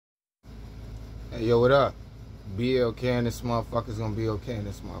Hey, yo, what up? Be okay and this motherfucker's gonna be okay in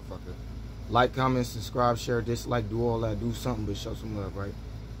this motherfucker. Like, comment, subscribe, share, dislike, do all that. Do something, but show some love, right?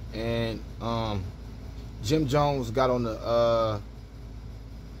 And Jim Jones got on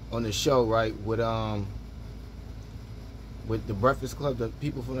the show, right, with the Breakfast Club, the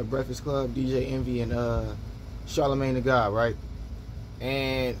people from the Breakfast Club, DJ Envy and Charlamagne the God, right?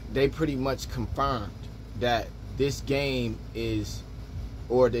 And they pretty much confirmed that this game is,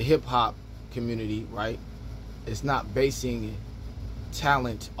 or the hip hop community, right, it's not basing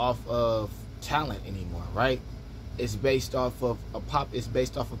talent off of talent anymore, right? It's based off of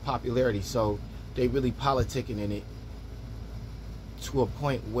popularity. So they really politicking in it to a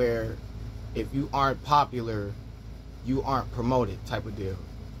point where if you aren't popular, you aren't promoted, type of deal.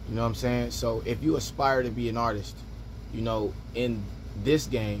 You know what I'm saying? So if you aspire to be an artist, you know, in this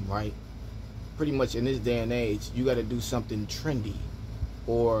game, right, pretty much in this day and age, you got to do something trendy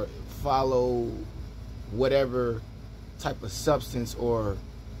or follow whatever type of substance or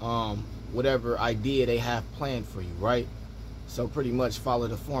whatever idea they have planned for you, right? So pretty much follow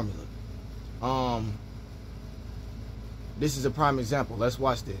the formula. This is a prime example. Let's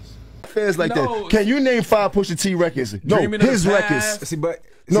watch this. Fans like that. Can you name 5 Pusha T records? No, his records. See, but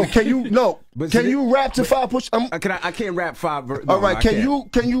no, can you can you rap to 5 Pusha? I can't rap 5. No, all right, can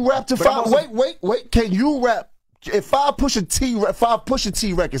you rap to 5? Wait. Can you rap? If 5 Pusha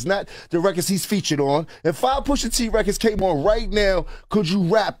T records, not the records he's featured on, if 5 Pusha T records came on right now, could you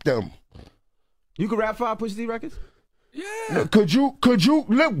rap them? You could rap 5 Pusha T records? Yeah. Could you could you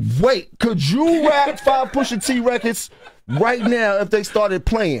rap 5 Pusha T records right now if they started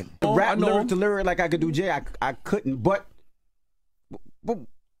playing? Rap lyric to lyric like I could do Jay, I couldn't, but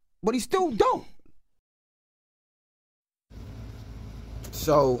he's still dope.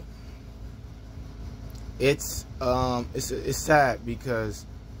 So it's sad because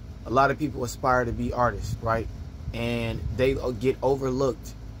a lot of people aspire to be artists, right? And they get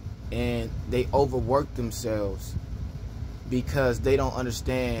overlooked and they overwork themselves because they don't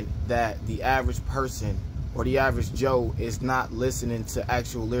understand that the average person or the average Joe is not listening to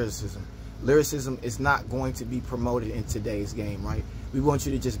actual lyricism. Lyricism is not going to be promoted in today's game, right? We want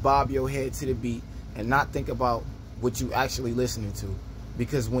you to just bob your head to the beat and not think about what you actually listening to.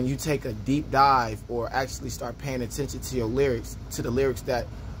 Because when you take a deep dive or actually start paying attention to your lyrics, to the lyrics that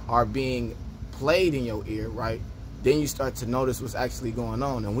are being played in your ear, right, then you start to notice what's actually going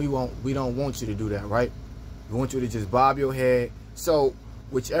on. And we don't want you to do that, right? We want you to just bob your head. So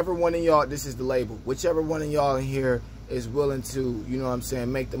whichever one of y'all, this is the label, whichever one of y'all in here is willing to, you know what I'm saying,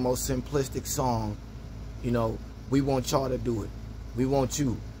 make the most simplistic song, you know, we want y'all to do it. We want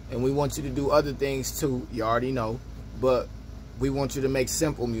you. And we want you to do other things too, you already know. But we want you to make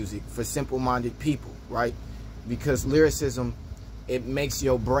simple music for simple-minded people, right? Because lyricism, it makes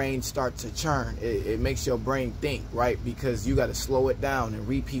your brain start to churn. It makes your brain think, right? Because you got to slow it down and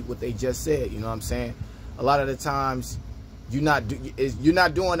repeat what they just said, you know what I'm saying? A lot of the times, you're not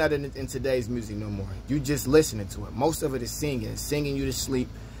doing that in today's music no more. You just listening to it. Most of it is singing you to sleep.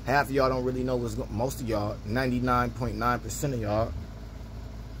 Half of y'all don't really know what's going. Most of y'all, 99.9% of y'all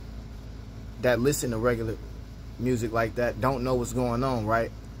that listen to regular music like that don't know what's going on, right?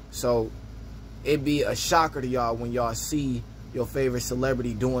 So it'd be a shocker to y'all when y'all see your favorite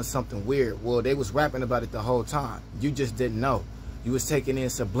celebrity doing something weird. Well, they was rapping about it the whole time. You just didn't know. You was taking in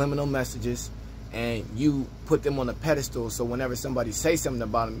subliminal messages and you put them on a pedestal, so whenever somebody say something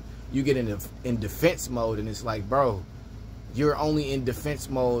about them, you get in defense mode, and it's like, bro, you're only in defense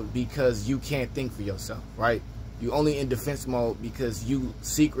mode because you can't think for yourself, right? You only in defense mode because you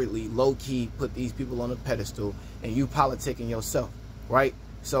secretly, low-key put these people on a pedestal and you politicking yourself, right?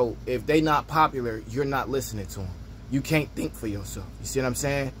 So if they not popular, you're not listening to them. You can't think for yourself. You see what I'm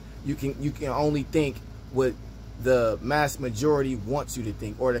saying? You can only think what the mass majority wants you to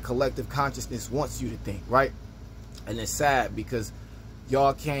think, or the collective consciousness wants you to think, right? And it's sad because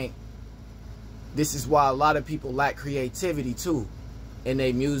y'all can't. This is why a lot of people lack creativity too in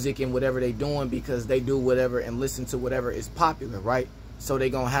their music and whatever they doing, because they do whatever and listen to whatever is popular, right? So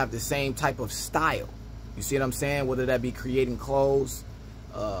they gonna have the same type of style. You see what I'm saying? Whether that be creating clothes,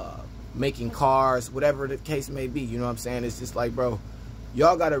 making cars, whatever the case may be, you know what I'm saying? It's just like, bro,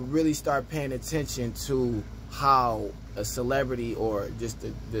 y'all gotta really start paying attention to how a celebrity or just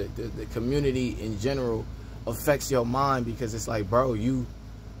the community in general affects your mind, because it's like, bro, you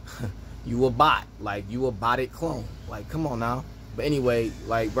a bot, like you a botted clone. Like, come on now. But anyway,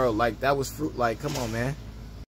 like, bro, like that was fruit. Like, come on, man.